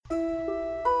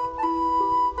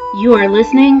You are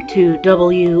listening to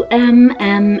WMMN,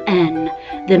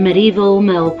 the Medieval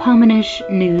Melpomenish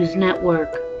News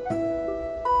Network.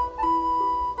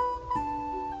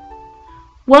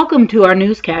 Welcome to our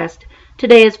newscast.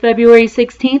 Today is February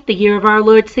 16th, the year of our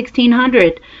Lord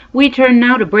 1600. We turn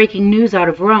now to breaking news out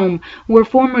of Rome, where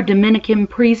former Dominican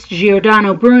priest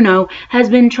Giordano Bruno has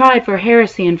been tried for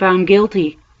heresy and found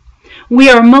guilty. We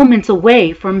are moments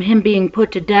away from him being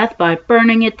put to death by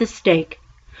burning at the stake.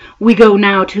 We go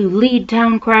now to lead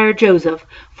town crier Joseph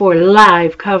for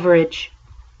live coverage.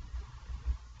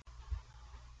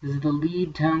 This is the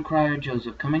lead town crier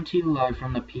Joseph coming to you live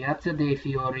from the Piazza dei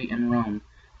Fiori in Rome,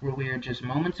 where we are just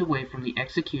moments away from the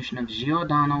execution of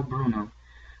Giordano Bruno.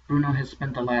 Bruno has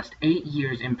spent the last 8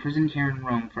 years imprisoned here in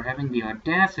Rome for having the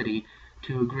audacity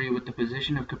to agree with the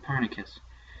position of Copernicus.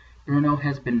 Bruno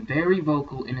has been very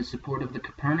vocal in his support of the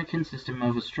Copernican system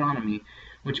of astronomy,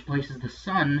 which places the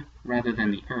sun, rather than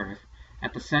the earth,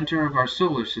 at the center of our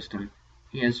solar system.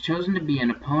 He has chosen to be an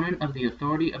opponent of the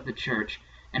authority of the Church,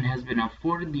 and has been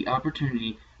afforded the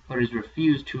opportunity, but has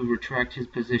refused to retract his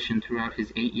position throughout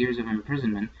his 8 years of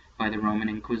imprisonment by the Roman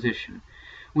Inquisition.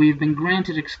 We have been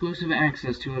granted exclusive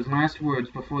access to his last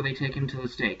words before they take him to the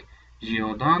stake.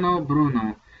 Giordano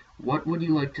Bruno, what would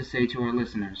you like to say to our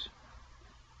listeners?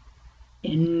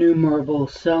 Innumerable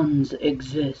suns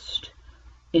exist.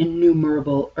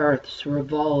 Innumerable earths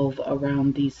revolve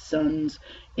around these suns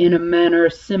in a manner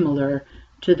similar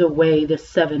to the way the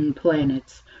 7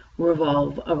 planets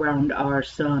revolve around our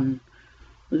sun.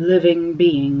 Living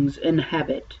beings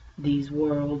inhabit these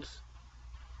worlds.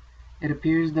 It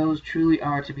appears those truly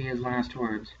are to be his last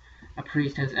words. A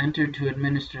priest has entered to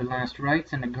administer last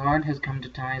rites, and a guard has come to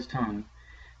tie his tongue.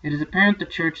 It is apparent the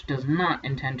Church does not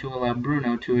intend to allow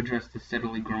Bruno to address the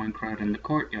steadily growing crowd in the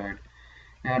courtyard.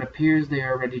 Now it appears they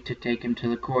are ready to take him to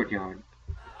the courtyard.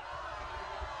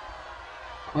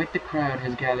 Quite the crowd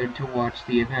has gathered to watch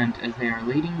the event as they are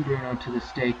leading Bruno to the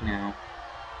stake now.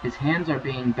 His hands are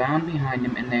being bound behind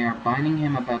him, and they are binding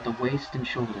him about the waist and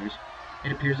shoulders.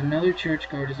 It appears another church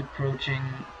guard is approaching.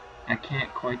 I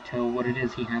can't quite tell what it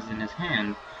is he has in his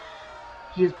hand.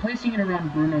 He is placing it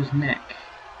around Bruno's neck.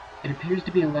 It appears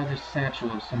to be a leather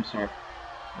satchel of some sort.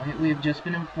 We have just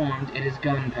been informed it is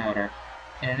gunpowder.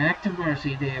 In an act of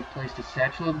mercy, they have placed a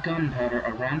satchel of gunpowder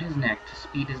around his neck to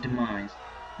speed his demise.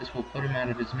 This will put him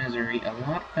out of his misery a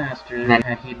lot faster than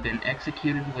had he been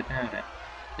executed without it.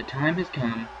 The time has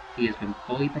come, he has been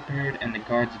fully prepared, and the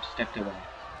guards have stepped away.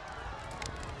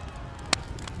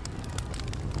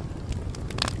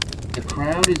 The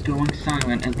crowd is going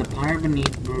silent as the pyre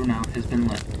beneath Bruno has been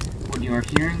lit. What you are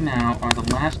hearing now are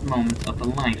the last moments of the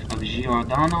life of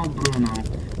Giordano Bruno,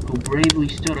 who bravely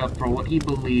stood up for what he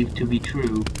believed to be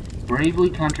true, bravely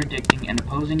contradicting and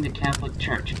opposing the Catholic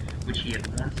Church, which he had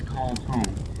once called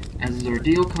home. As his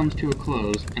ordeal comes to a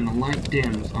close, and the light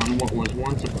dims on what was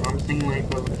once a promising life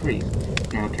of a priest,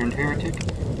 now turned heretic,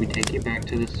 we take you back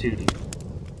to the studio.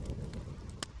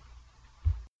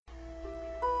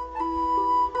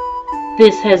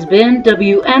 This has been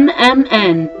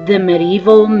WMMN, the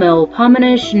Medieval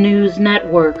Melpomenish News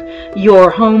Network, your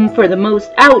home for the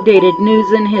most outdated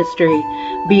news in history.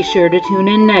 Be sure to tune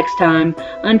in next time.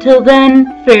 Until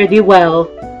then, fare thee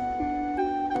well.